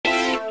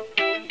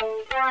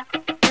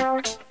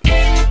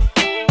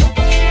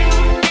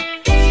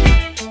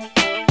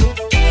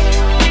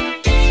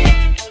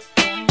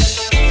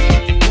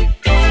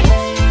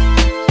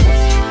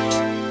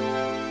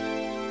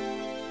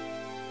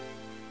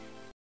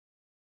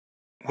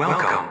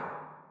Welcome.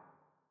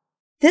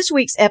 This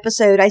week's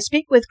episode, I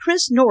speak with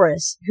Chris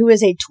Norris, who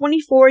is a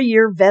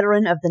 24-year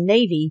veteran of the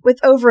Navy with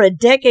over a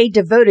decade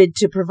devoted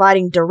to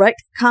providing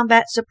direct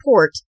combat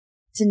support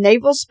to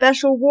naval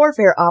special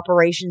warfare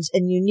operations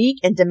in unique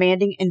and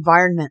demanding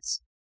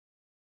environments.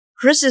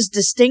 Chris's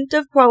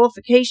distinctive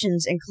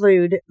qualifications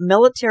include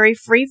military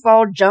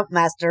free-fall jump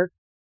master,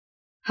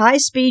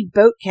 high-speed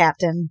boat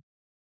captain,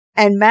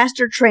 and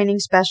master training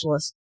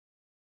specialist.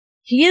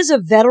 He is a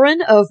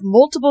veteran of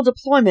multiple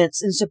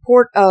deployments in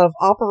support of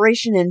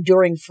Operation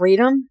Enduring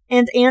Freedom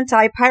and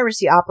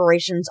anti-piracy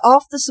operations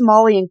off the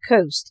Somalian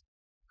coast.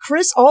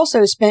 Chris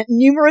also spent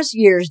numerous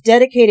years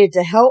dedicated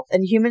to health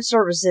and human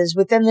services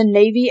within the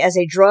Navy as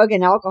a drug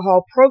and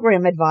alcohol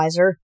program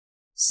advisor,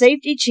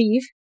 safety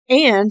chief,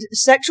 and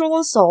sexual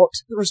assault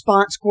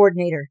response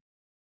coordinator.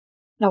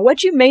 Now,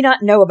 what you may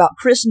not know about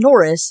Chris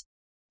Norris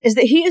is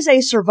that he is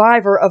a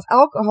survivor of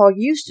alcohol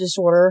use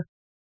disorder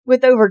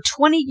with over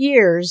 20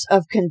 years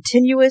of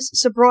continuous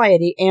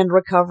sobriety and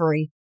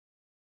recovery.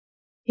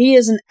 He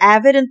is an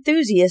avid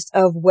enthusiast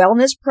of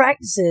wellness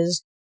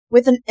practices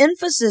with an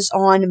emphasis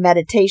on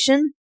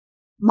meditation,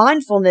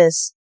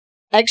 mindfulness,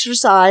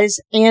 exercise,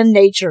 and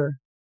nature.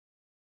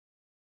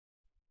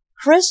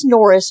 Chris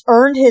Norris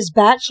earned his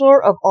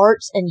Bachelor of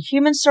Arts in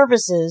Human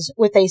Services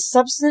with a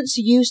substance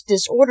use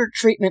disorder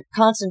treatment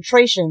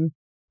concentration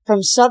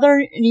from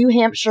Southern New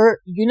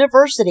Hampshire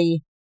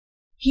University.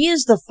 He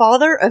is the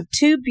father of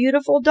 2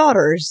 beautiful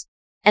daughters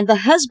and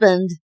the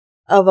husband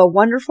of a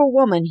wonderful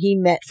woman he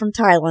met from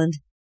Thailand.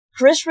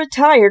 Chris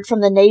retired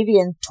from the Navy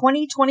in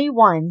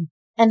 2021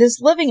 and is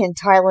living in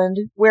Thailand,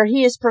 where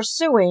he is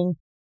pursuing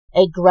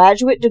a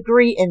graduate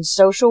degree in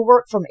social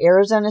work from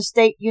Arizona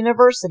State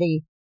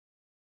University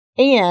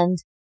and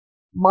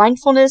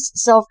mindfulness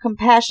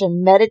self-compassion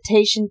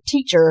meditation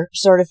teacher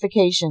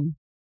certification.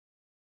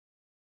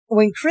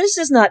 When Chris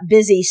is not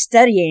busy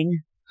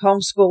studying,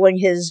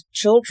 homeschooling his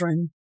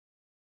children,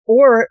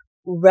 or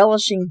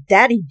relishing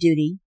daddy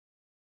duty,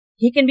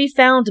 he can be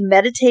found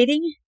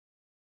meditating,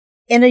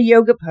 in a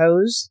yoga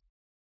pose,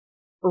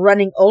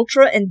 running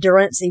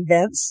ultra-endurance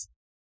events,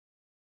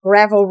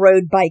 gravel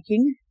road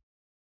biking,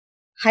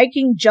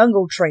 hiking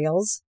jungle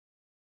trails,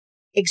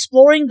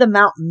 exploring the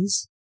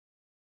mountains,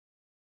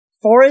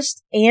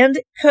 forest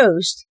and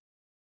coast,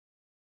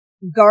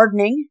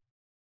 gardening,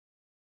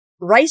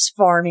 rice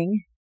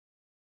farming,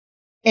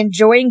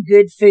 enjoying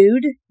good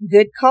food,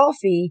 good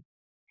coffee,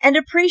 and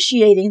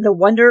appreciating the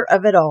wonder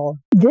of it all.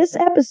 This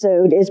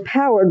episode is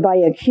powered by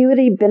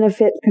Acuity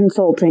Benefit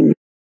Consulting.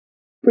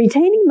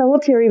 Retaining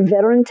military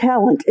veteran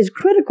talent is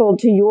critical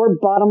to your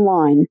bottom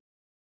line,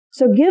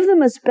 so give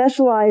them a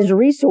specialized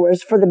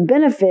resource for the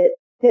benefit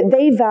that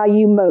they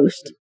value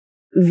most: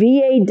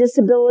 VA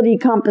disability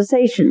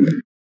compensation.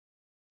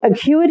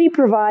 Acuity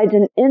provides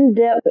an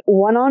in-depth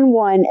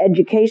one-on-one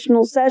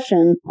educational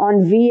session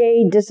on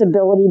VA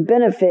disability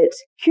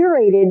benefits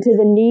curated to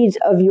the needs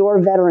of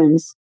your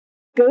veterans.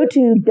 Go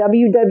to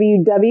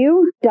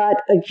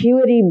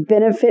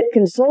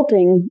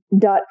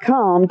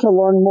www.acuitybenefitconsulting.com to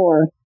learn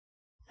more.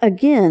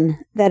 Again,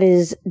 that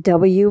is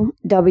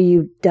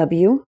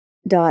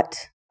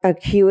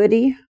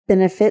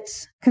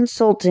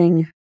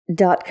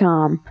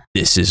www.acuitybenefitsconsulting.com.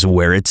 This is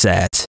where it's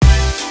at.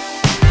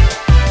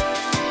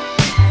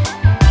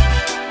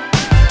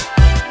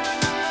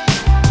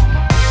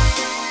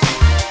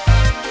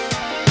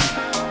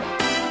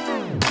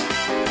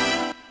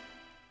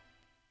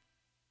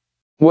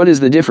 What is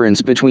the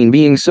difference between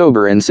being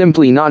sober and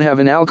simply not have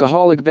an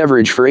alcoholic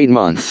beverage for 8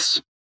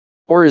 months?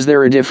 Or is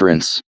there a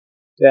difference?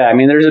 Yeah, I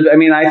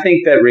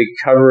think that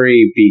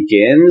recovery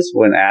begins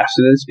when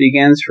abstinence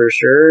begins, for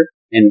sure.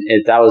 And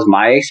that was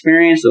my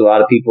experience. A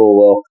lot of people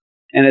will,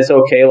 and it's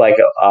okay.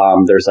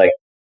 There's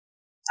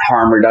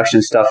harm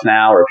reduction stuff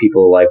now, where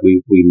people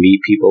we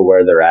meet people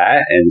where they're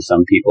at, and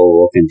some people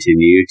will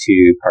continue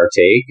to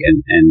partake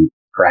and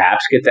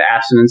perhaps get to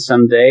abstinence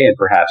someday, and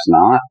perhaps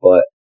not.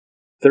 But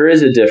there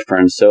is a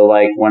difference. So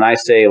when I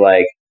say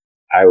I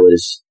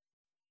was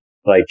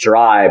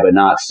dry but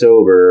not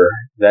sober,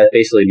 that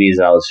basically means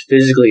I was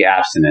physically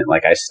abstinent.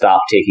 I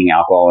stopped taking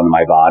alcohol into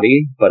my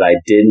body, but I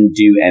didn't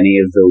do any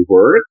of the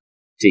work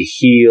to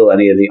heal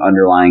any of the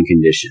underlying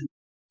condition.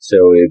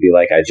 So it'd be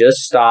I just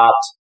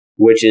stopped,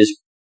 which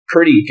is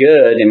pretty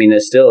good.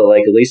 It's still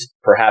at least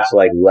perhaps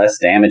less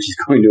damage is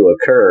going to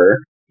occur,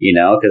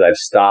 because I've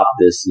stopped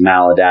this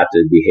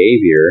maladaptive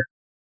behavior.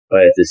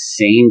 But at the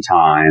same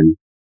time,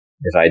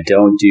 if I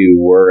don't do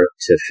work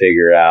to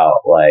figure out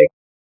what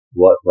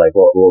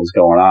was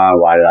going on,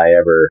 why did I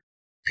ever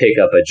pick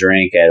up a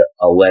drink at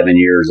 11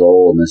 years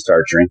old and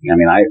start drinking?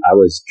 I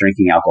was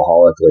drinking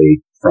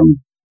alcoholically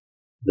from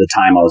the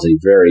time I was a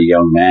very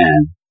young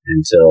man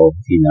until,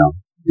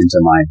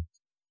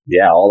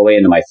 all the way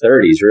into my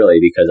 30s, really,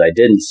 because I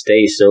didn't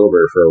stay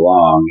sober for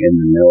long in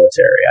the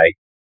military.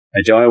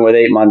 I joined with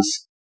 8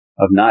 months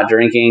of not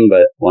drinking,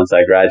 but once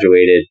I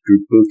graduated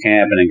group boot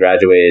camp and then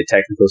graduated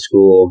technical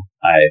school,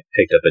 I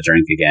picked up a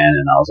drink again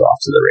and I was off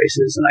to the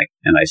races,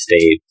 and I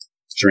stayed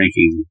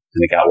drinking,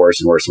 and it got worse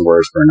and worse and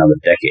worse for another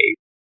decade.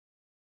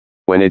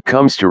 When it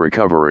comes to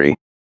recovery,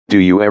 do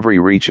you ever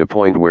reach a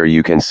point where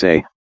you can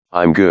say,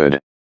 I'm good.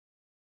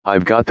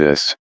 I've got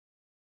this?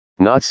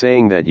 Not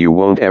saying that you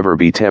won't ever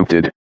be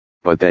tempted,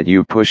 but that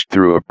you've pushed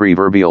through a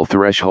proverbial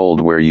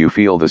threshold where you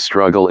feel the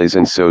struggle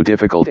isn't so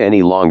difficult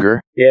any longer?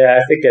 Yeah,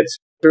 I think it's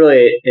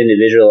really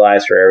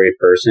individualized for every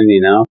person, you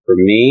know. For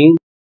me,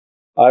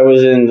 I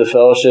was in the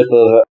fellowship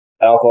of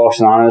Alcoholics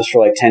Anonymous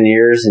for like 10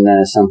 years, and then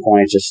at some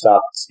point it just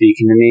stopped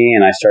speaking to me,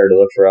 and I started to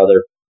look for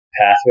other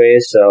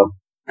pathways. So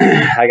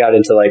I got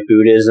into like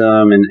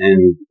Buddhism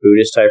and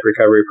Buddhist type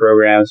recovery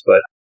programs.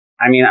 But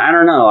I mean, I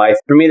don't know.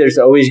 For me, there's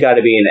always got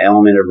to be an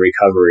element of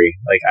recovery.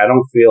 Like, I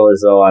don't feel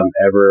as though I'm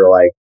ever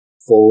like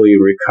fully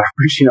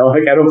recovered, you know,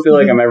 like I don't feel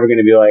like I'm ever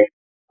going to be like,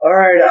 all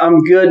right, I'm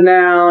good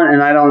now,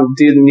 and I don't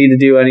need to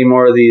do any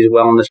more of these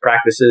wellness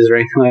practices or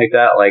anything like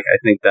that. Like, I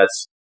think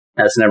that's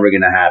never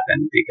going to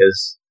happen,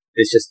 because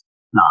it's just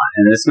not.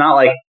 And it's not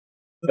like,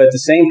 but at the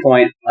same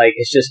point, like,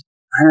 it's just,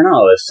 I don't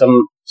know, if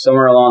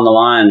somewhere along the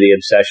line, the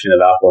obsession of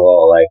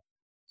alcohol, like,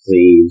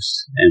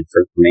 leaves, and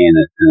for me, and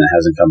it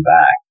hasn't come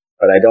back.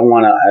 But I don't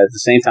want to, at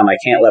the same time, I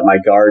can't let my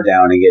guard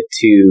down and get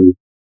too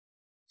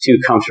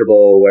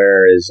comfortable,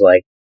 whereas,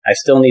 like, I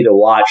still need to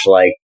watch,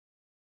 like,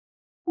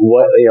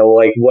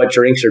 what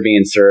drinks are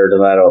being served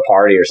at a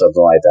party or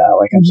something like that.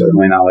 Like, I'm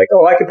certainly not like,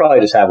 oh, I could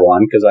probably just have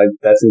one, because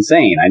that's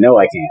insane. I know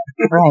I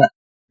can't. Right.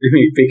 I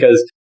mean, because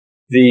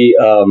the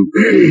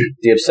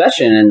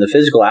obsession and the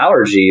physical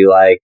allergy,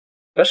 like,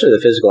 especially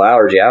the physical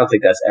allergy, I don't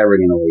think that's ever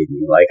going to leave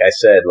me. Like I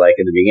said, like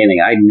in the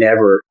beginning, I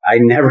never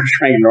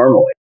drank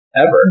normally,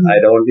 ever. I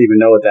don't even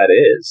know what that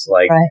is.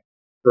 Like,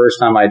 first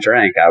time I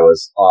drank, I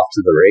was off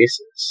to the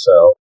races.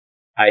 So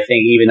I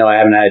think even though I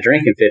haven't had a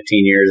drink in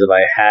 15 years, if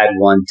I had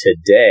one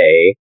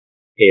today,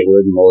 it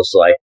would most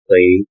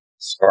likely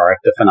spark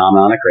the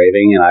phenomenon of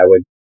craving, and I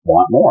would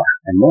want more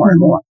and more and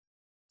more.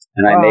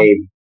 And I may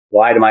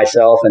lie to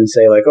myself and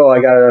say, like, oh,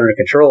 I got it under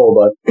control,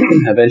 but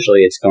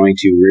eventually it's going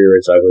to rear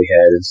its ugly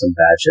head and some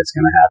bad shit's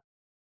going to happen.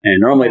 And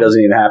it normally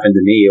doesn't even happen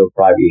to me. It'll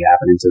probably be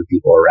happening to the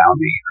people around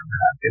me.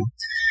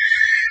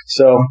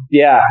 So,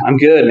 yeah, I'm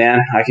good, man.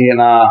 I can,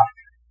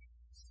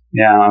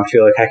 I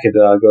feel like I could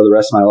go the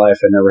rest of my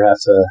life and never have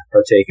to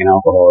partake in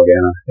alcohol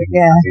again. I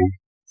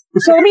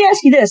think. So let me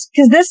ask you this,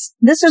 because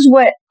this is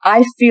what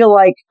I feel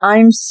like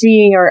I'm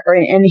seeing or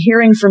and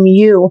hearing from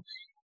you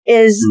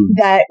is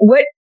that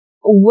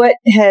what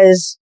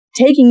has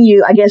taken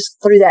you, I guess,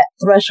 through that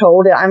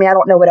threshold. I mean, I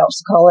don't know what else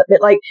to call it, but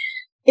like,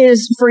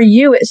 is for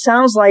you, it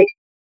sounds like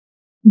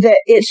that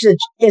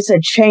it's a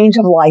change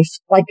of life,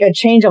 like a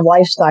change of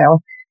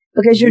lifestyle,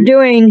 because you're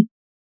doing,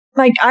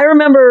 like, I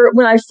remember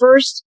when I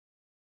first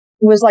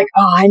was like,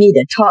 oh, I need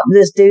to talk to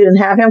this dude and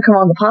have him come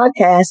on the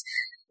podcast,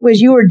 was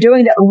you were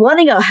doing that,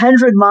 running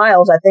 100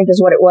 miles, I think is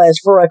what it was,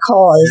 for a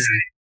cause.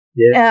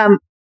 Yeah.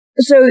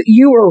 So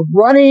you were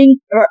running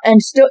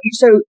and still,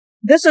 so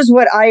this is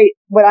what I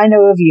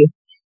know of you.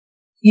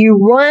 You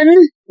run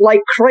like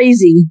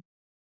crazy.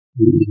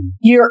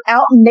 You're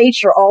out in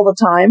nature all the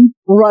time,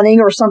 running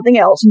or something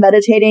else,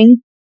 meditating,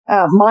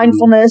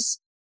 mindfulness,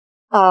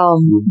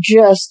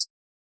 just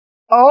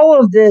all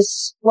of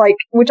this, like,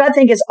 which I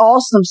think is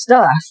awesome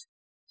stuff.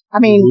 I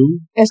mean,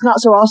 it's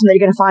not so awesome that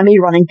you're going to find me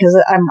running,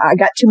 because I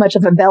got too much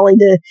of a belly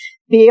to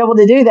be able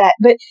to do that.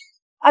 But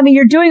I mean,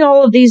 you're doing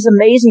all of these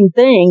amazing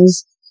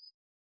things,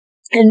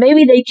 and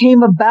maybe they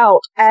came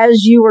about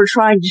as you were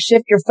trying to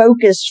shift your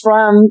focus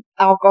from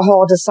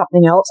alcohol to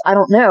something else. I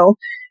don't know.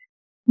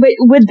 But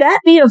would that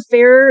be a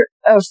fair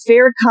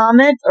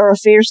comment or a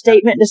fair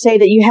statement to say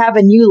that you have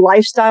a new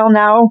lifestyle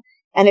now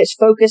and it's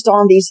focused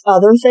on these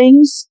other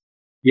things?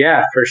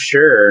 Yeah, for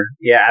sure.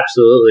 Yeah,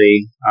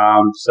 absolutely.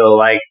 So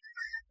like,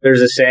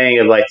 there's a saying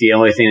of like, the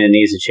only thing that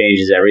needs to change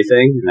is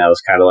everything. And that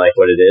was kind of like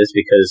what it is,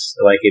 because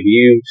like, if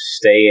you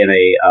stay in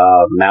a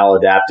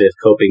maladaptive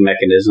coping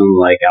mechanism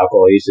like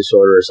alcohol use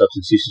disorder or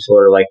substance use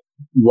disorder, like,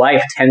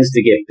 life tends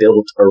to get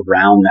built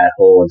around that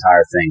whole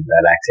entire thing,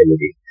 that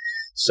activity.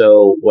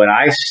 So when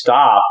I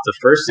stopped, the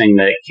first thing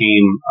that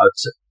came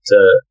to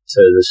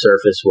the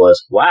surface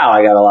was, wow,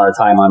 I got a lot of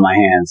time on my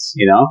hands,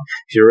 you know?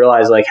 You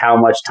realize like how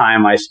much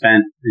time I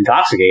spent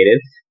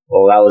intoxicated.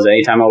 Well, that was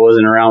any time I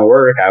wasn't around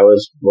work, I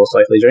was most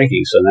likely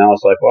drinking. So now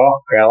it's like, well,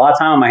 I got a lot of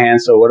time on my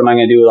hands, so what am I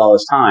going to do with all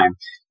this time?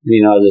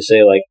 You know, as they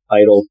say, like,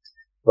 idle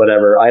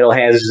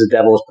hands is the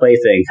devil's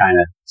plaything, kind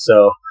of.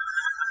 So,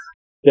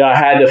 yeah, I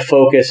had to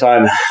focus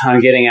on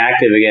getting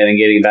active again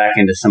and getting back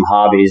into some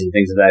hobbies and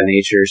things of that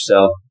nature.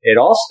 So it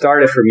all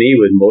started for me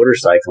with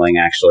motorcycling,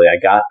 actually.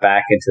 I got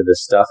back into the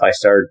stuff I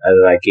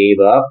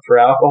gave up for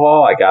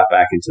alcohol. I got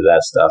back into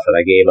that stuff, and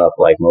I gave up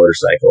like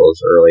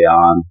motorcycles early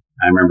on.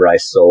 I remember I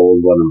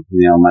sold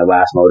my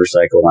last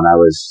motorcycle when I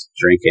was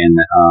drinking,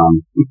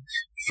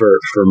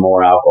 for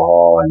more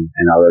alcohol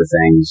and other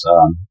things.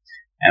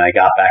 And I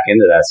got back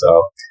into that.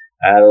 So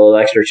I had a little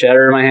extra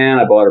cheddar in my hand.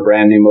 I bought a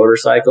brand new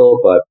motorcycle,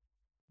 but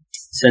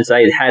since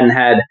I hadn't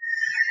had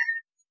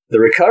the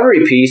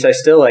recovery piece, I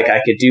still I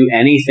could do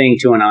anything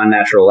to an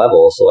unnatural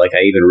level. So like,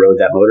 I even rode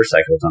that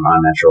motorcycle to an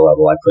unnatural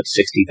level. I put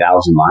 60,000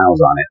 miles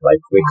on it, like,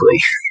 quickly.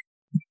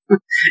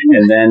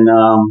 And then,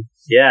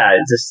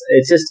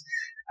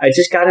 I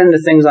just got into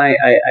things I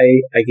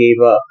gave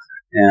up.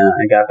 And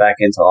I got back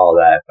into all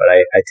that, but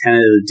I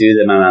tended to do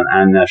them on an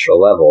unnatural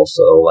level.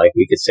 So, like,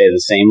 we could say the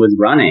same with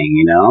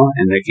running,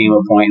 And there came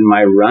a point in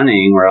my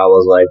running where I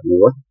was like,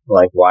 what?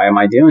 Like, why am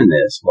I doing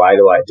this? Do I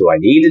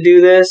need to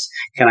do this?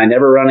 Can I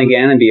never run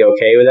again and be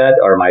okay with that?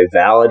 Or am I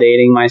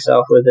validating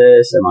myself with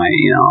this?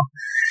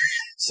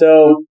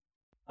 So,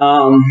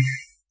 now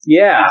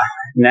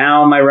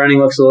my running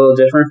looks a little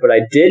different, but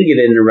I did get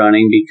into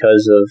running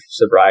because of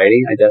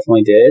sobriety. I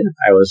definitely did.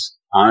 I was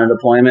on a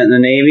deployment in the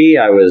Navy.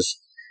 I was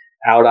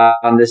out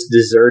on this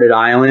deserted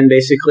island,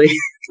 basically,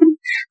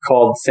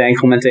 called San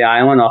Clemente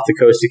Island off the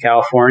coast of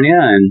California.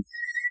 And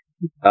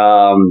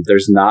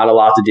there's not a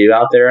lot to do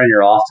out there on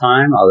your off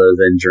time other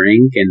than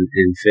drink and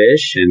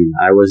fish. And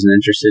I wasn't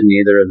interested in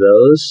either of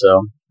those.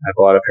 So I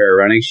bought a pair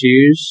of running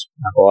shoes.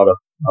 I bought a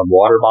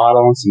water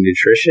bottle and some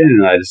nutrition.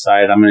 And I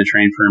decided I'm going to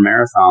train for a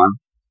marathon.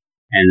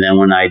 And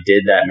then when I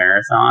did that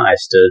marathon, I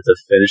stood at the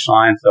finish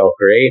line, felt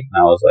great.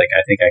 And I was like,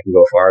 I think I can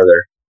go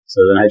farther.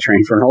 So then I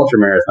trained for an ultra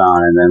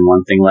marathon, and then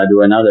one thing led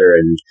to another,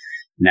 and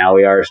now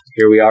here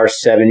we are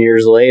 7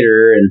 years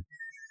later, and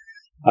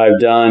I've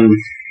done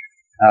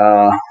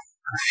a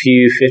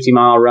few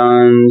 50-mile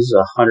runs,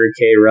 a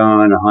 100K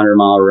run, a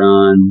 100-mile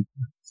run,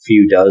 a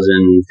few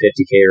dozen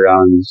 50K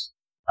runs.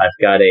 I've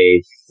got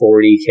a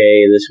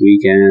 40K this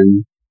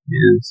weekend,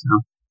 and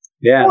so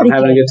I'm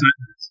having a good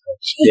time.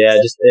 So,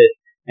 just it,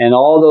 and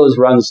all those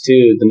runs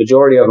too. The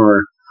majority of them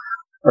are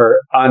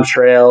on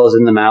trails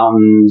in the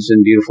mountains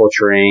and beautiful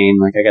terrain.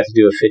 Like, I got to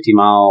do a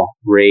 50-mile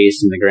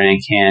race in the Grand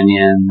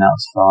Canyon. That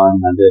was fun.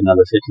 I did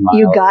another 50-mile.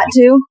 You got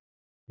to?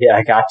 Yeah,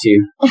 I got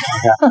to.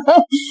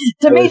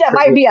 To me, that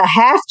might be a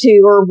have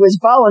to, or was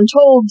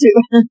voluntold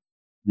to.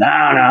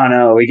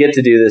 No. We get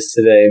to do this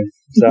today.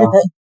 So,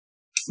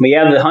 but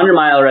yeah, the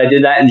 100-miler, I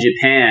did that in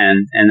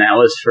Japan, and that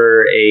was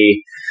for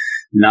a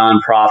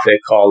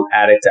nonprofit called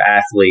Addict to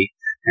Athlete.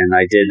 And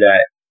I did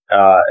that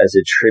as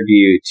a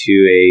tribute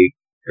to a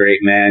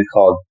great man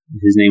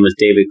his name was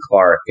David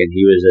Clark, and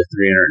he was a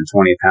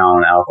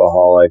 320-pound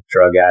alcoholic,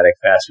 drug addict,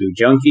 fast food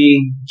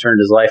junkie. Turned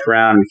his life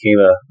around and became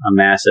a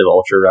massive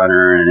ultra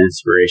runner and an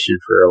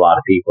inspiration for a lot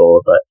of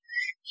people. But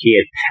he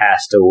had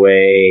passed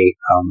away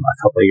a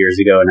couple of years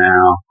ago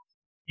now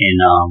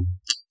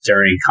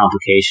during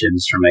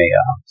complications from a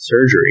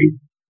surgery.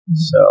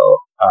 So,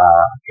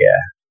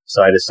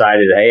 So I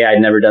decided, hey,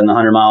 I'd never done the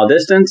 100-mile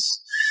distance.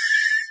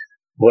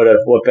 What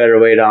better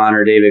way to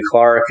honor David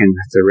Clark and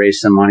to raise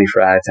some money for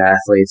Addict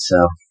Athletes? So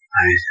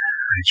I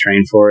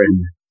trained for it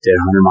and did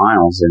 100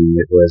 miles, and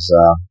it was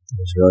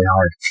really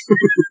hard.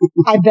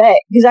 I bet,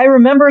 because I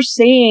remember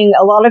seeing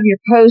a lot of your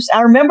posts. I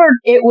remember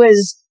it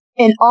was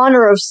in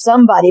honor of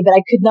somebody, but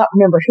I could not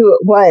remember who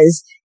it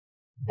was.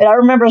 But I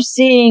remember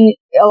seeing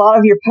a lot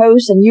of your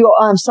posts, and you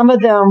some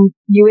of them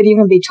you would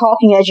even be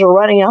talking as you're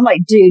running. And I'm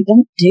like, dude,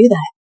 don't do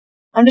that.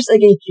 I'm just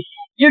thinking,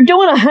 you're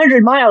doing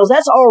 100 miles.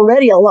 That's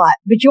already a lot.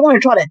 But you want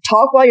to try to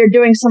talk while you're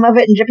doing some of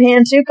it in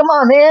Japan too? Come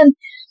on, man.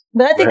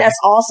 But I think that's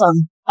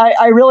awesome.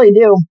 I really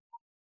do.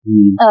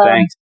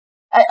 Thanks.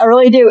 I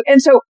really do.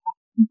 And so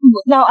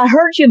now I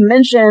heard you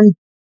mention,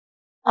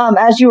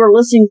 as you were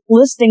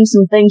listing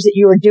some things that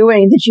you were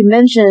doing, that you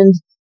mentioned,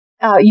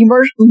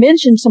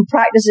 mentioned some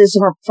practices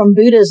from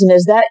Buddhism.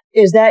 Is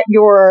that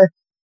your,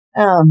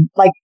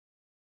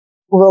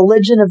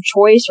 religion of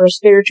choice or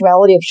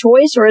spirituality of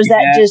choice, or is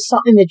that just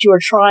something that you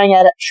were trying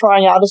out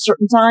a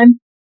certain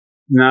time?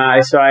 No,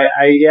 so I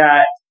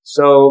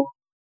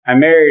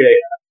married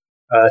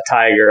a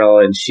Thai girl,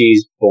 and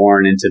she's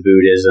born into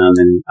Buddhism,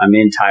 and I'm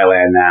in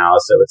Thailand now,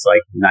 so it's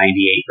like 98%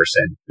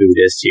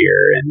 Buddhist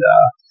here, and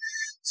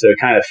so it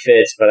kind of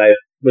fits. But I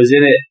was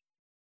in it,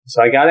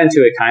 so I got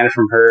into it kind of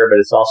from her, but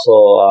it's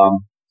also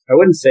I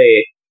wouldn't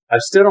say, I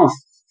still don't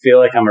feel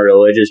like I'm a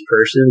religious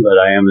person, but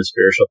I am a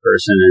spiritual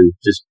person, and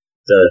just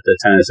the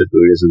tenets of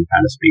Buddhism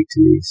kind of speak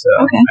to me. So,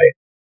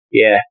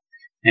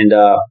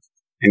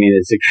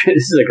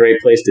 this is a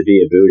great place to be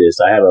a Buddhist.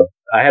 I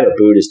have a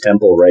Buddhist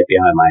temple right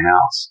behind my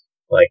house.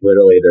 Like,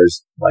 literally,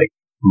 there's like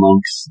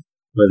monks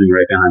living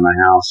right behind my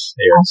house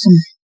here. Awesome.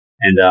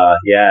 And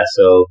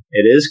so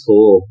it is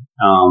cool.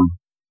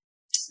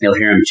 You'll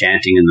hear him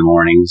chanting in the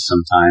mornings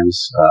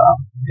sometimes,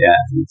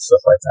 and stuff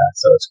like that.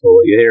 So it's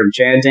cool. You hear him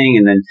chanting,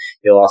 and then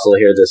you'll also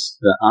hear the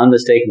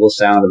unmistakable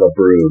sound of a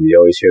broom. You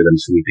always hear them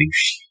sweeping.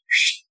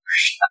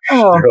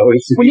 Oh,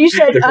 when you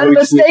said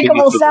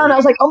unmistakable sound, I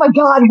was like, oh my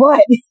God,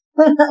 what?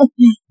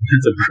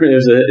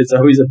 It's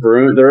always a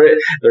broom.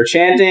 They're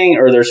chanting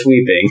or they're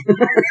sweeping.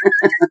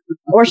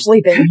 Or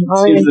sleeping.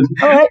 All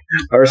right.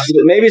 Or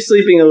maybe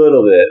sleeping a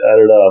little bit. I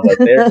don't know. But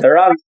they're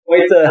on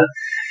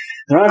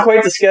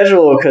quite the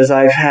schedule, because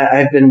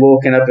I've been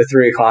woken up at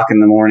 3:00 in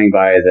the morning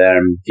by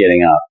them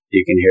getting up.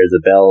 You can hear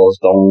the bells,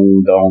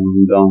 dong,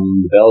 dong,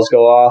 dong. The bells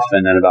go off,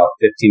 and then about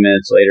 15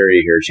 minutes later,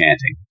 you hear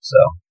chanting. So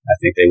I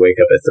think they wake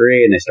up at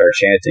 3 and they start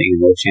chanting, and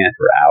they'll chant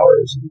for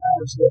hours and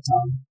hours at a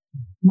time.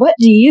 What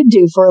do you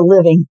do for a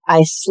living?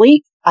 I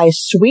sleep, I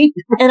sweep,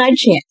 and I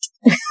chant.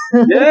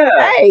 Yeah.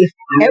 Hey,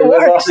 it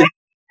works.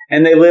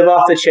 and they live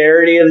off the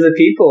charity of the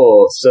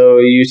people. So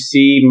you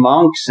see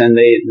monks, and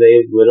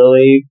they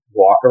literally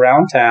walk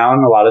around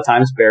town, a lot of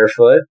times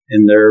barefoot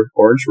in their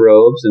orange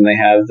robes, and they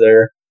have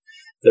their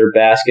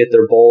basket,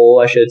 their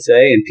bowl, I should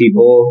say, and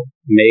people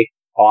make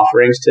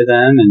offerings to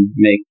them and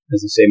make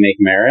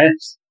merit,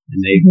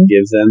 and they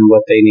give them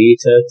what they need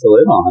to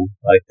live on.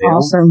 Like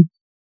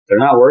they're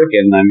not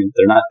working. I mean,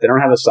 they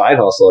don't have a side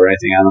hustle or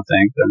anything. I don't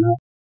think they're not.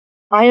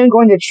 I am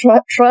going to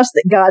trust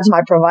that God's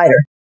my provider.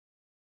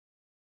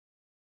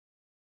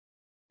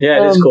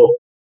 Yeah, it is cool.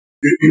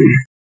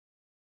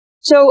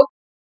 So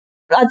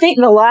I think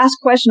the last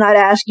question I'd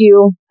ask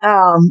you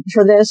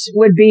for this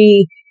would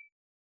be,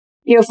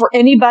 for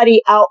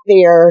anybody out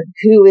there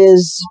who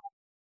is,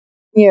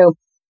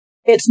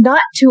 it's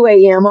not 2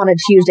 a.m. on a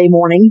Tuesday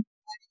morning,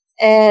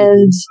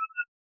 and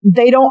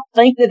they don't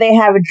think that they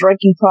have a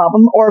drinking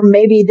problem, or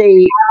maybe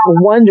they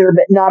wonder,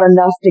 but not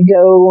enough to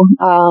go.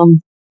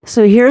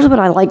 So here's what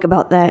I like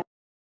about that.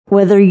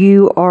 Whether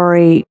you are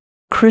a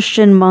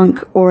Christian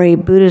monk or a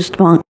Buddhist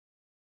monk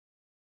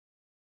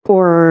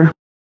or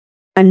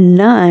a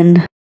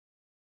nun,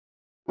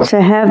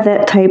 to have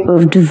that type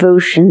of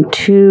devotion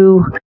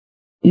to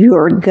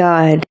your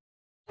God,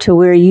 to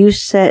where you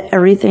set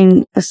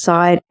everything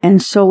aside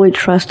and solely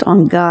trust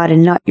on God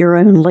and not your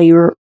own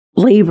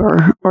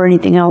labor or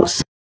anything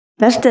else.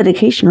 That's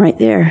dedication right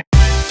there.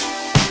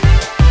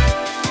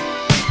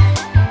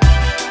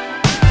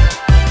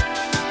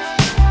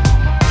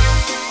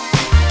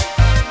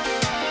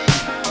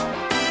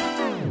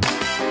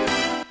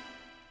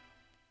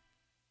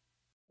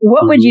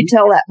 What would you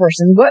tell that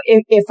person? What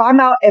if I'm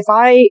out, if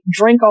I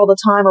drink all the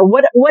time, or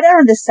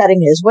whatever the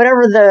setting is,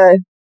 whatever the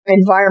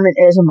environment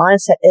is or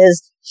mindset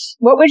is,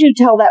 what would you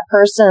tell that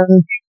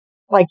person?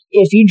 Like,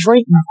 if you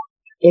drink,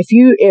 if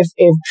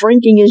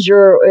drinking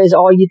is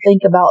all you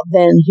think about,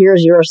 then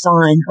here's your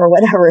sign or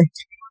whatever.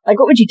 Like,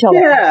 what would you tell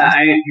that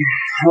person?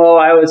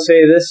 I would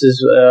say this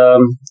is,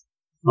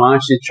 why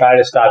don't you try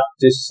to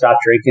stop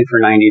drinking for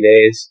 90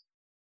 days?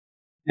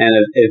 And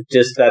if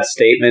just that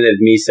statement of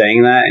me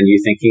saying that and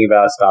you thinking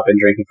about stopping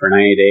drinking for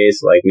 90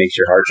 days, like, makes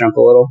your heart jump a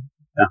little,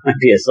 that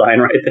might be a sign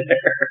right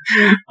there.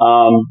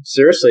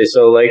 Seriously.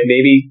 So, like,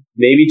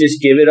 maybe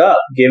just give it up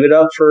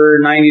for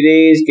 90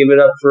 days, give it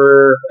up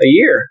for a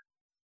year.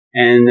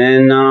 And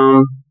then,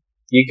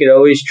 you could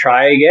always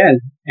try again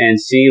and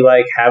see,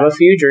 like, have a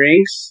few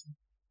drinks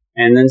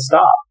and then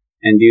stop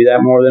and do that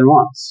more than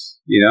once,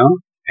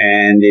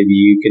 And if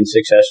you can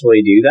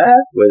successfully do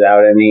that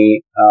without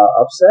any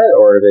upset,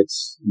 or if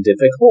it's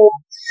difficult,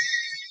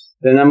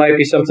 then that might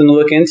be something to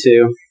look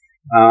into.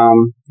 I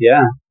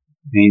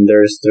mean,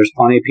 there's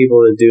plenty of people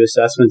that do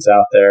assessments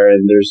out there,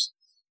 and there's,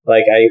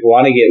 like, I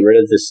want to get rid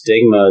of the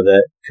stigma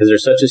because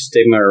there's such a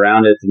stigma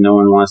around it that no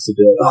one wants to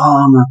be like,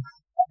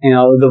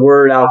 the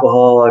word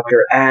alcoholic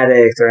or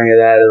addict or any of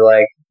that is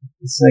like,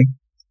 it's like,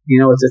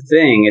 it's a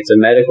thing. It's a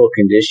medical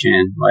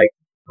condition. Like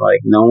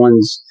no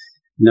one's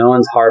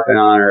harping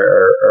on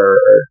or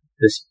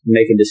just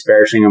making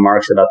disparaging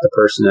remarks about the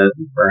person that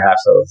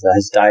perhaps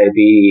has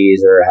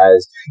diabetes or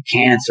has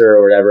cancer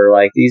or whatever.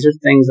 Like, these are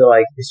things that,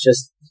 like,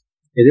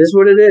 it is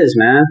what it is,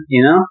 man,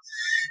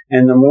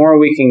 And the more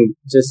we can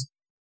just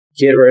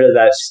get rid of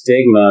that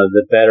stigma,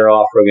 the better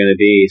off we're going to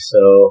be.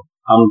 So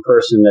I'm a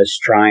person that's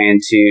trying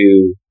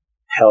to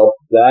help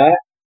that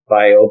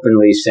by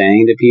openly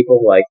saying to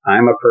people, like,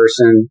 I'm a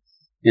person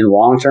in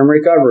long-term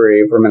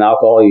recovery from an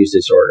alcohol use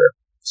disorder.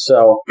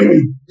 So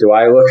do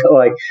I look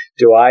like,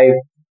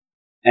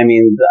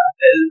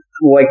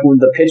 like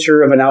the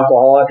picture of an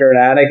alcoholic or an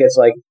addict, it's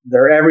like,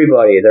 they're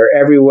everybody, they're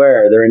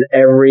everywhere, they're in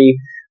every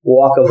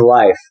walk of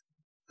life,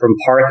 from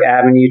Park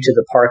Avenue to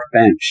the park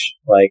bench.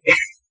 Like,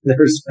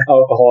 there's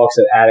alcoholics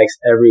and addicts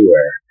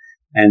everywhere,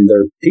 and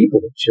they're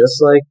people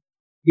just like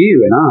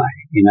you and I,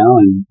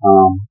 and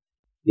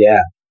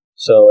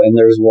so, and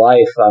there's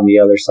life on the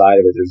other side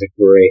of it. There's a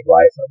great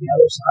life on the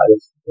other side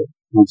of it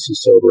once you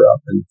sober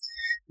up and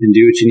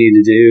do what you need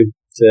to do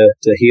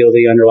to heal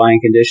the underlying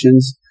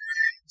conditions.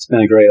 It's been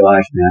a great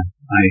life, man.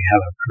 I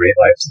have a great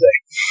life today.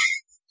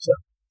 So,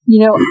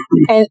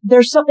 and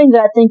there's something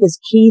that I think is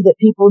key that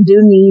people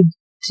do need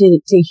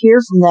to hear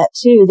from that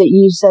too, that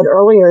you said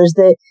earlier, is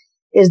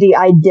the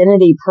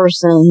identity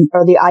person,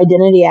 or the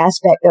identity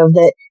aspect of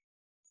that.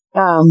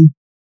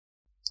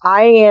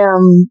 I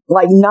am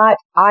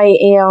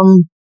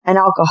an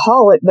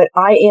alcoholic, but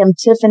I am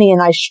Tiffany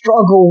and I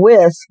struggle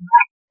with,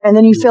 and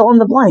then you fill in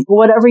the blank,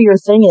 whatever your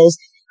thing is.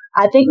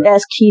 I think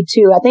that's key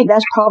too. I think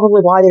that's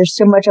probably why there's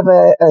so much of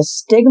a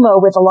stigma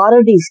with a lot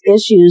of these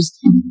issues,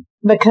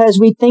 because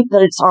we think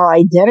that it's our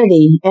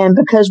identity, and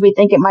because we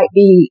think it might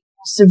be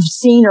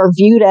seen or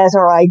viewed as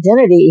our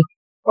identity,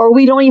 or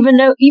we don't even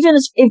know, even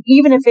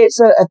if it's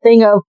a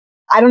thing of,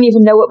 I don't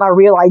even know what my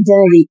real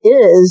identity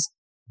is,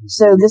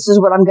 so this is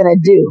what I'm going to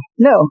do.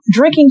 No,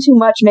 drinking too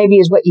much maybe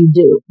is what you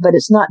do, but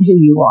it's not who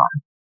you are.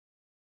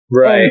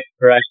 Right.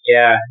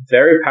 Yeah.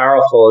 Very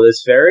powerful.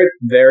 It's very,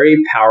 very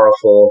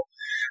powerful,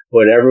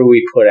 whatever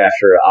we put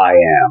after I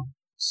am.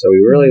 So we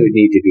really would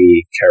need to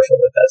be careful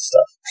with that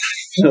stuff.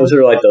 Those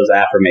are like those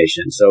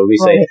affirmations. So we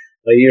say,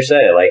 like you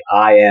said, like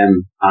I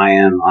am.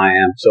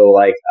 So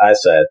like I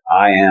said,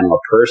 I am a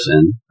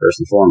person, first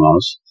and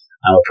foremost.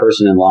 I'm a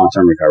person in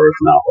long-term recovery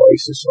from alcohol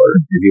use disorder.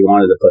 If you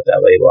wanted to put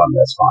that label on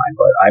me, that's fine.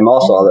 But I'm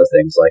also other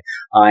things, like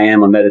I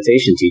am a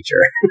meditation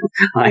teacher.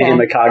 I am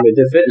a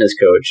cognitive fitness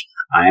coach.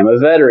 I am a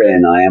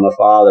veteran. I am a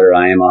father.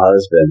 I am a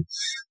husband.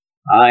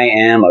 I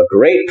am a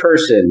great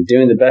person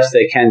doing the best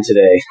they can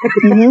today.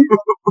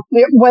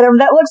 Whatever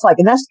that looks like.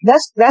 And that's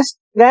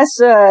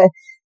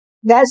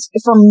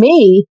for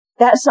me,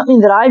 that's something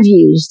that I've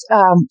used.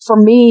 For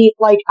me,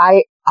 like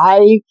I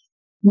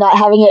not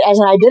having it as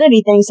an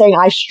identity thing, saying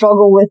I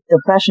struggle with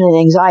depression and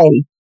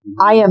anxiety.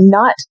 I am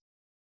not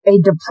a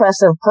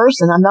depressive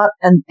person. I'm not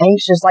an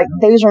anxious, like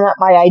those are not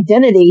my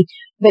identity,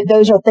 but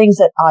those are things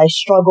that I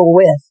struggle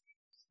with.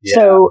 Yeah.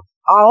 So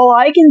all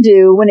I can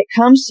do when it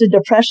comes to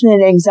depression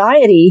and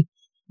anxiety,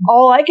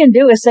 all I can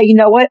do is say, you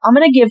know what? I'm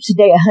going to give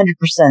today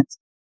 100%.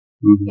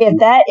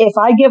 If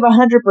I give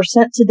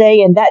 100% today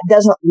and that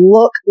doesn't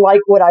look like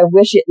what I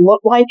wish it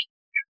looked like,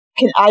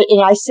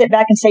 I sit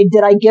back and say,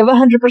 did I give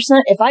 100%?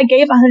 If I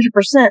gave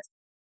 100%,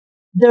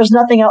 there's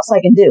nothing else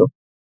I can do.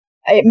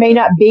 It may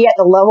not be at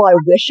the level I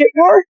wish it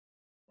were,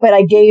 but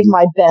I gave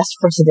my best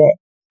for today.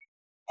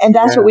 And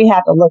that's what we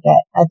have to look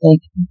at, I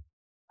think.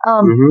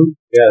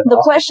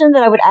 The question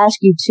that I would ask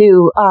you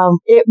too,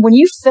 when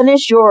you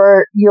finish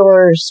your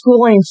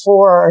schooling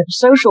for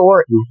social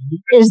work,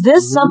 is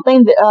this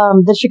something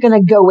that you're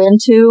going to go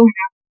into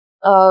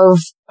of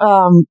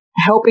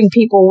helping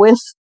people with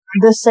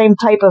this same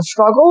type of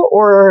struggle,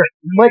 or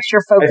what's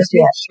your focus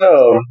yet?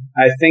 So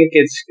I think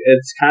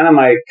it's kind of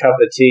my cup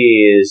of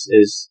tea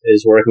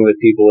is working with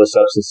people with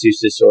substance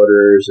use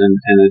disorders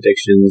and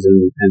addictions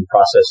and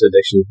process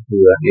addictions of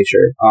that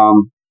nature.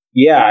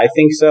 Yeah, I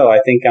think so.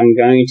 I think I'm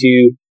going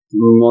to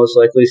most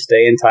likely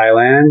stay in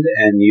Thailand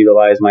and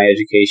utilize my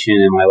education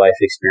and my life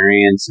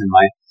experience and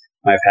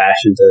my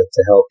passion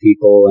to help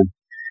people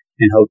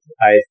and hope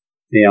I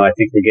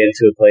think we're getting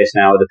to a place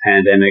now with the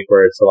pandemic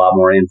where it's a lot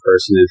more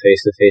in-person and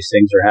face-to-face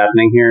things are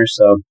happening here.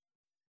 So,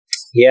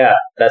 yeah,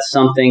 that's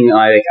something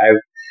I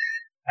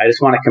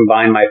just want to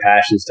combine my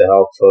passions to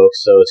help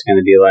folks. So it's going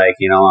to be like,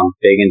 I'm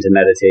big into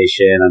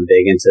meditation. I'm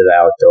big into the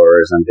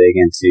outdoors. I'm big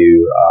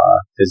into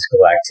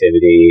physical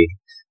activity.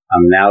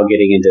 I'm now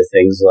getting into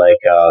things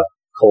like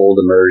cold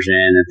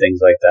immersion and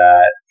things like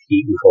that,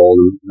 heat and cold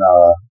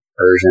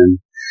immersion.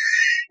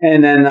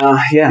 And then,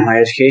 my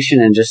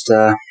education and just...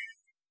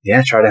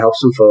 try to help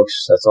some folks.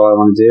 That's all I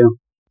want to do.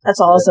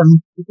 That's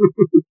awesome.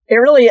 It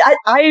really,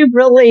 I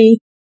really,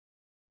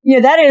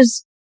 that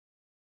is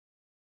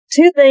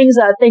two things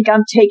I think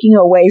I'm taking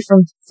away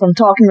from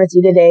talking with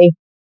you today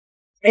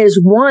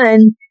is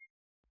one,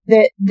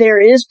 that there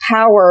is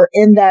power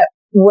in that,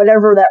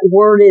 whatever that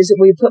word is that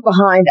we put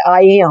behind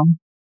I am.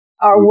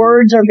 Our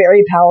words are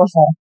very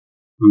powerful.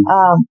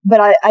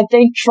 But I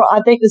think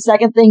the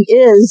second thing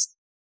is,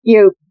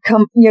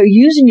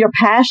 using your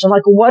passion.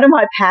 Like, what am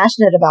I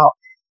passionate about?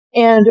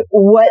 And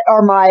what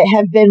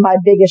have been my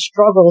biggest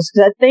struggles?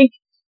 Because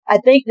I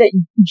think that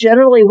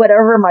generally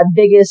whatever my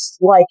biggest,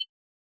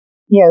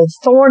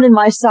 thorn in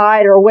my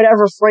side or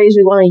whatever phrase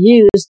we want to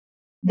use,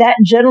 that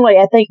generally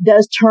I think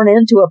does turn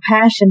into a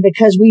passion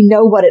because we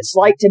know what it's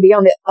like to be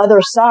on the other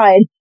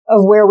side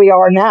of where we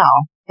are now.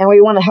 And we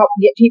want to help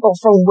get people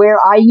from where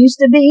I used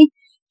to be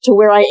to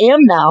where I am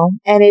now.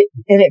 And it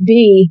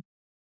be,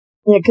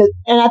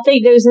 and I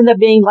think those end up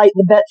being like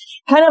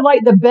kind of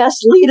like the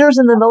best leaders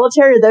in the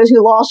military are those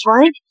who lost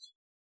rank.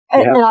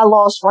 And I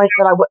lost rank,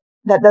 but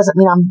that doesn't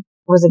mean I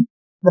wasn't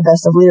the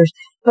best of leaders.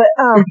 But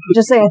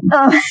just saying.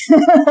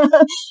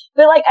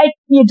 But I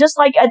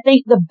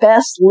think the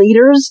best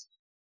leaders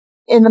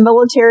in the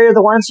military are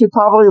the ones who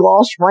probably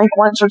lost rank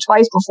once or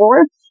twice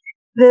before.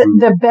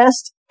 The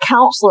best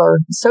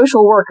counselor,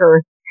 social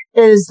worker,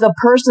 is the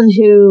person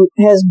who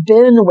has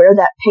been where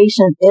that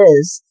patient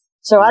is.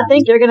 So I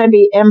think you're going to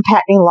be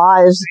impacting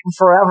lives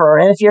forever.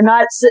 And if you're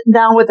not sitting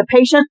down with a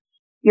patient,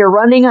 you're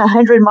running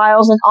 100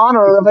 miles in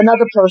honor of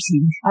another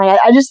person. I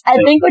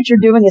think what you're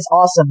doing is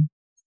awesome.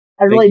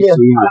 I really do. Thank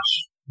you so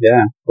much.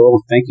 Yeah,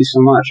 cool. Thank you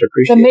so much. I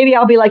appreciate it. So maybe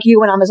I'll be like you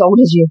when I'm as old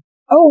as you.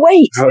 Oh,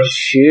 wait. Oh,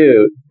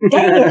 shoot.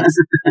 Dang it.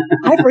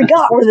 I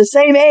forgot we're the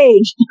same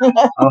age. Oh,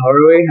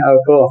 are we? Oh,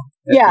 cool.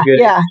 That's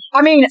yeah.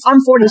 I mean, I'm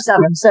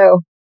 47,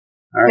 so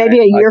maybe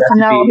a year from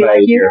now I'll be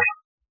like you.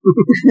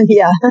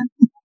 Yeah.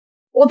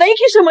 Well, thank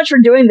you so much for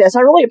doing this.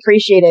 I really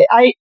appreciate it.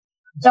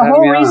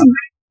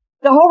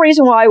 The whole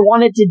reason why I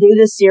wanted to do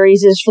this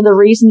series is for the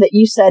reason that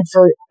you said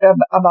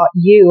about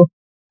you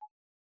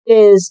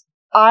is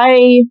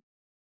I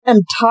am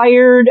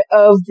tired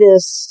of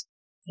this,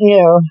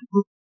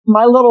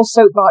 my little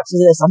soapbox is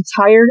this.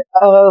 I'm tired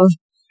of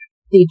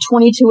the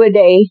 22 a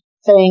day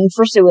thing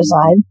for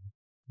suicide.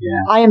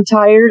 Yeah. I am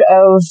tired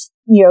of,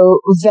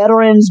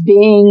 veterans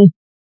being,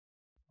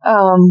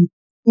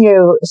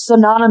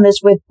 synonymous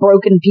with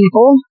broken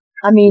people.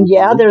 I mean,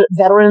 their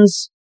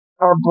veterans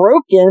are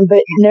broken,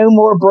 but no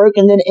more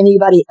broken than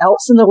anybody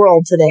else in the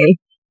world today.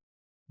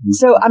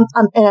 So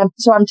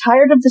I'm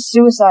tired of the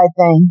suicide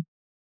thing.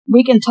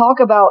 We can talk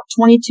about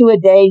 22 a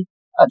day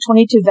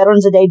 22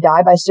 veterans a day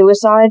die by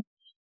suicide.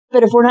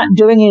 But if we're not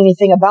doing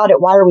anything about it,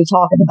 why are we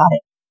talking about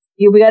it?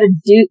 We got to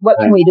do, what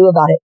can we do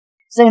about it?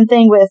 Same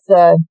thing with,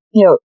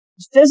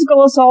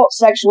 physical assault,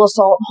 sexual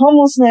assault,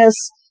 homelessness,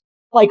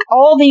 like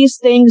all these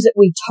things that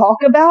we talk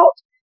about,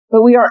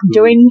 but we aren't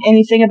doing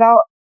anything about.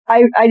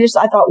 I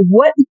thought,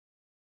 what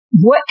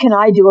can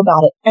I do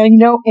about it? And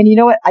you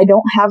know what? I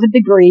don't have a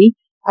degree.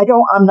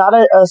 I'm not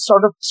a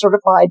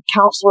certified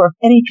counselor of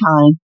any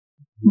kind.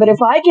 But if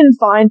I can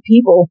find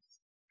people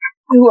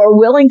who are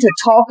willing to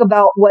talk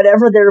about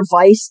whatever their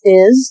vice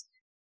is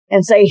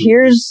and say,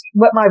 here's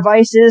what my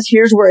vice is,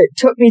 here's where it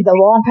took me, the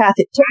long path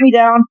it took me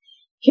down,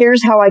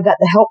 here's how I got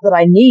the help that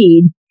I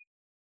need,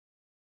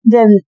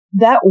 then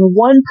that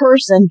one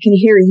person can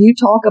hear you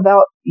talk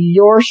about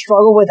your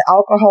struggle with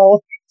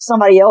alcohol,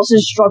 somebody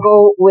else's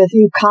struggle with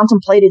who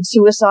contemplated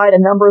suicide a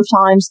number of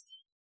times,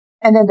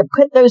 and then to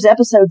put those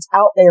episodes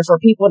out there for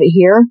people to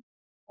hear,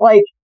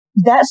 like,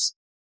 that's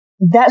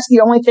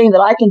the only thing that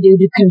I can do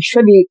to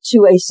contribute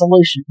to a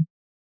solution,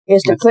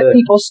 is to put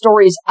people's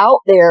stories out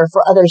there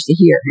for others to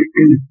hear.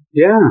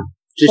 Yeah.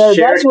 So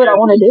that's what I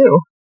want to do.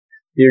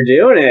 You're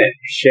doing it,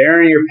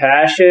 sharing your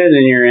passion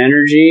and your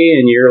energy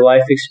and your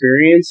life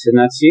experience, and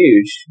that's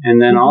huge.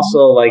 And then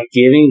also, like,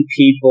 giving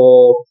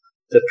people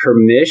the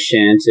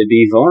permission to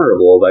be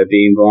vulnerable by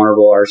being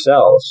vulnerable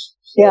ourselves.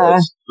 So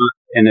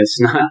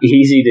it's not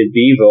easy to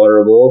be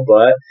vulnerable,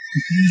 but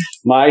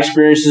my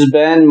experience has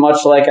been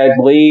much like, I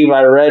believe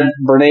I read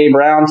Brene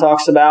Brown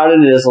talks about it,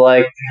 is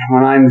like,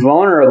 when I'm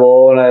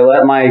vulnerable and I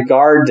let my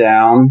guard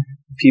down,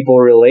 people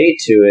relate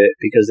to it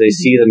because they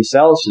see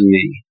themselves in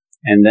me.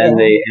 And then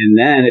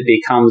then it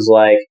becomes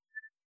like,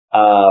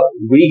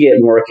 we get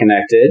more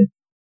connected,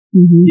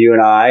 you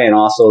and I, and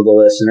also the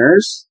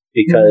listeners,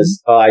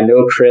 because I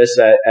know Chris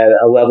at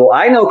a level.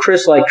 I know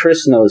Chris like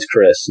Chris knows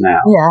Chris now.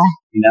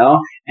 Yeah.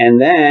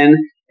 And then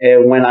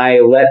when I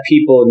let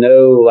people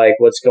know like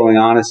what's going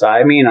on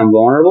inside me and I'm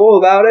vulnerable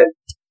about it,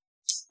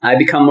 I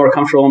become more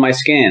comfortable in my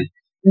skin.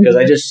 Because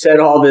I just said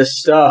all this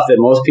stuff that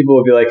most people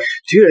would be like,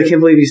 dude, I can't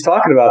believe he's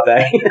talking about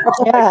that.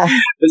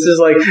 This is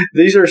like,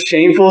 these are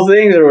shameful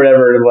things or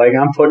whatever. And like,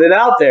 I'm putting it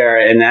out there.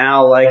 And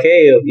now, like,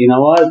 hey, you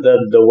know what?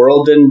 The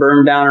world didn't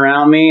burn down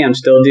around me. I'm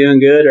still doing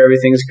good.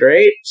 Everything's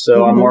great.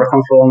 So I'm more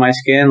comfortable in my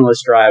skin.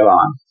 Let's drive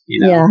on,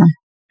 Yeah.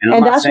 And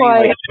I'm not saying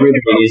like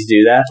everybody needs to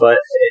do that, but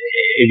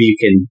if you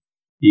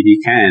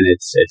can,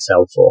 it's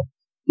helpful.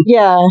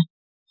 Yeah.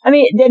 I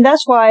mean, then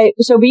that's why,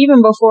 so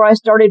even before I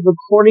started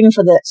recording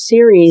for that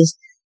series,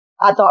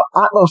 I thought,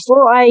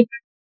 before I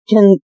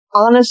can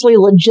honestly,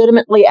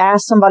 legitimately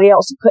ask somebody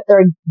else to put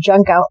their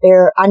junk out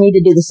there, I need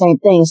to do the same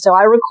thing. So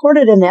I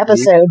recorded an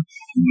episode,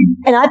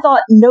 and I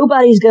thought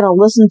nobody's going to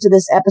listen to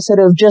this episode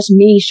of just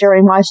me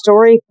sharing my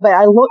story. But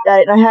I looked at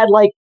it, and I had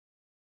like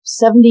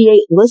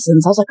 78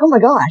 listens. I was like, oh my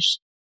gosh,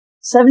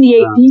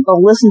 78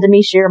 people listened to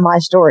me share my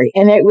story.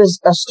 And it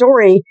was a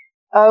story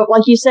of,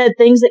 like you said,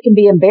 things that can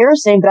be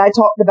embarrassing. But I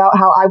talked about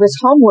how I was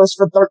homeless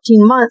for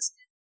 13 months.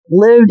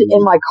 Lived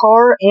in my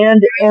car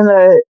and in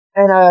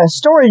a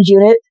storage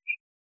unit,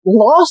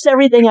 lost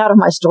everything out of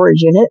my storage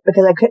unit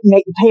because I couldn't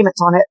make the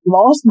payments on it,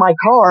 lost my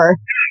car,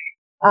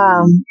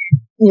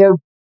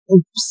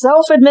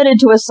 self-admitted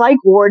to a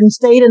psych ward and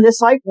stayed in this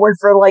psych ward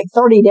for like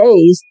 30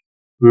 days.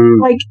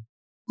 Like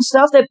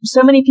stuff that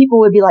so many people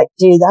would be like,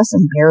 dude, that's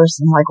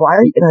embarrassing. Like, why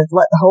are you going to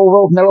let the whole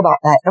world know about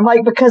that? I'm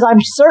like, because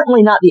I'm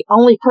certainly not the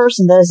only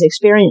person that has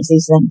experienced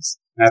these things.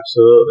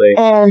 Absolutely.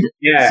 And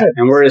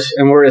we're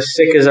as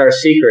sick as our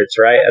secrets,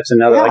 right? That's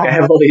another, like I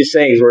have all these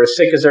sayings, we're as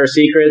sick as our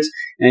secrets,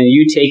 and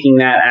you taking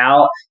that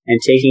out and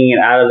taking it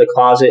out of the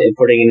closet and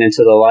putting it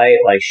into the light,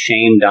 like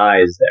shame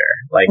dies there.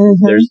 Like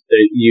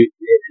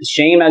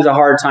shame has a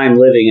hard time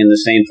living in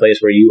the same place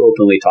where you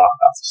openly talk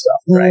about the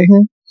stuff, right?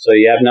 So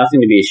you have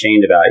nothing to be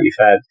ashamed about. You've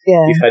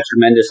had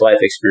tremendous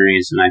life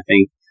experience, and I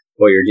think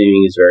what you're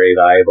doing is very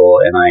valuable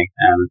and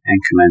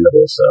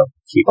commendable. So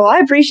well, I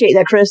appreciate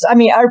that, Chris. I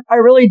mean, I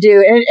really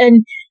do.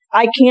 And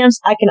I can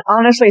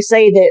honestly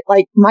say that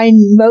like my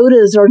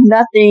motives are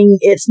nothing.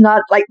 It's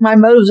not like my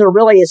motives are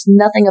really, it's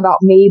nothing about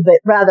me, but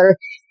rather,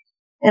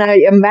 and I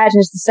imagine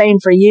it's the same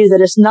for you,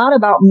 that it's not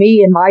about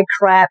me and my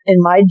crap and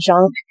my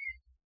junk.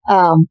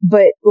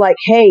 But like,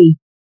 hey,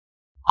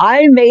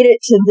 I made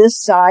it to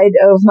this side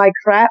of my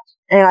crap,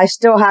 and I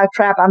still have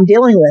crap I'm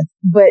dealing with.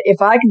 But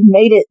if I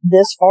made it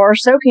this far,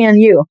 so can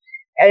you.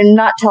 And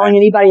not telling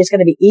anybody it's going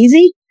to be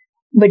easy,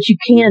 but you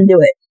can do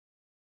it.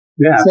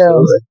 Yeah,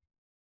 absolutely.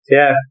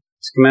 Yeah,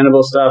 it's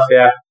commendable stuff.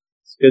 Yeah,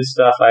 it's good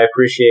stuff. I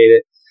appreciate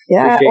it.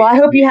 Yeah, I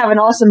hope you have an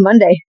awesome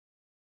Monday.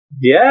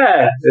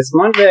 Yeah, it's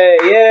Monday.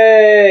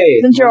 Yay!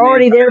 Since you're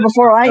already there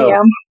before I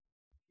am.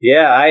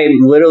 Yeah, I'm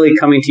literally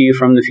coming to you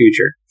from the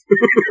future.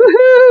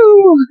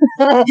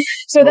 Woohoo!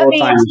 So that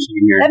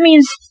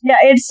means, yeah,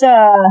 it's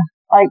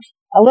like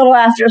a little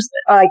after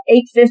like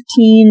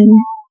 8:15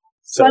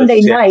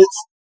 Sunday night.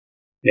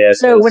 Yeah.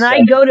 So when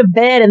I go to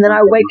bed and then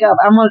I wake up,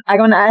 I'm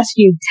going to ask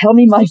you, tell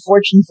me my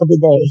fortune for the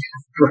day.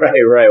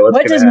 Right.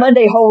 What does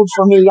Monday hold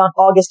for me on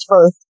August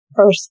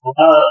 1st?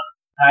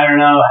 I don't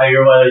know how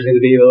your weather's going to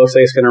be, but it looks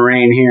like it's going to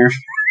rain here.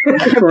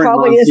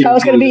 Probably is how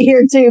it's going to be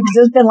here too, because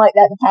it's been like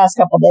that the past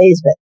couple of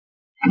days. But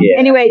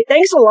anyway,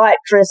 thanks a lot,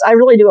 Chris. I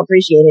really do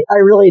appreciate it. I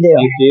really do.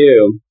 Thank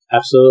you.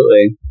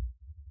 Absolutely.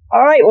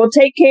 All right. Well,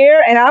 take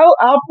care, and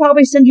I'll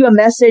probably send you a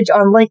message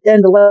on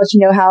LinkedIn to let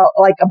you know how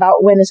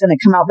about when it's going to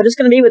come out. But it's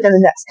going to be within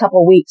the next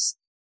couple of weeks.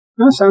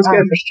 Oh, sounds good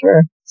for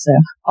sure. So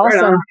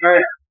awesome.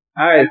 Right.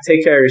 All right.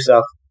 Take care of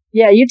yourself.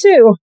 Yeah, you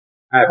too.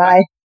 All right,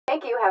 bye.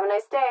 Thank you. Have a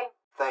nice day.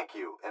 Thank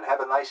you, and have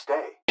a nice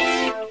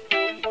day.